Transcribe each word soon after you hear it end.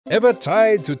Ever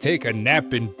tried to take a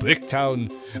nap in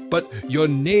Bricktown, but your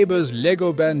neighbor's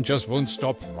Lego band just won't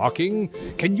stop rocking?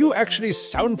 Can you actually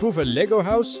soundproof a Lego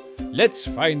house? Let's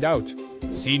find out.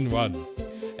 Scene 1.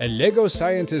 A Lego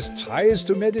scientist tries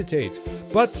to meditate,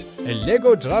 but a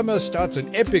Lego drummer starts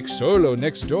an epic solo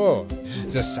next door.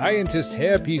 The scientist's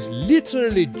hairpiece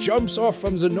literally jumps off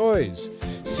from the noise.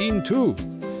 Scene 2.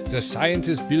 The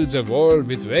scientist builds a wall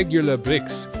with regular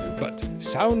bricks, but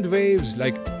sound waves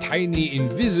like tiny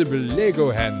invisible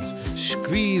Lego hands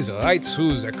squeeze right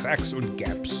through the cracks and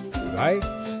gaps. Why?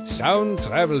 Sound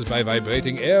travels by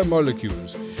vibrating air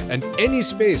molecules, and any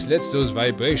space lets those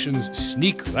vibrations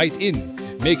sneak right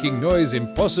in, making noise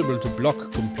impossible to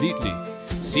block completely.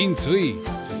 Scene 3.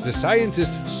 The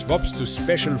scientist swaps to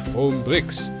special foam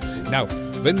bricks. Now,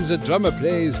 when the drummer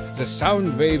plays, the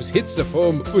sound waves hit the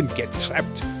foam and get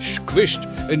trapped, squished,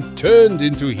 and turned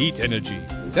into heat energy.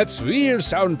 That's real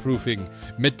soundproofing.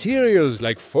 Materials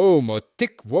like foam or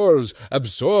thick walls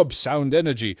absorb sound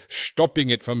energy, stopping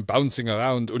it from bouncing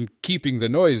around and keeping the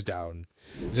noise down.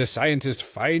 The scientist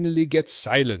finally gets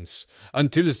silence,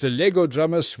 until the Lego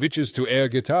drummer switches to air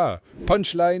guitar.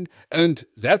 Punchline, and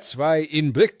that's why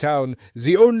in Bricktown,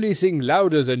 the only thing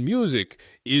louder than music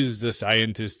is the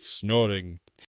scientist snoring.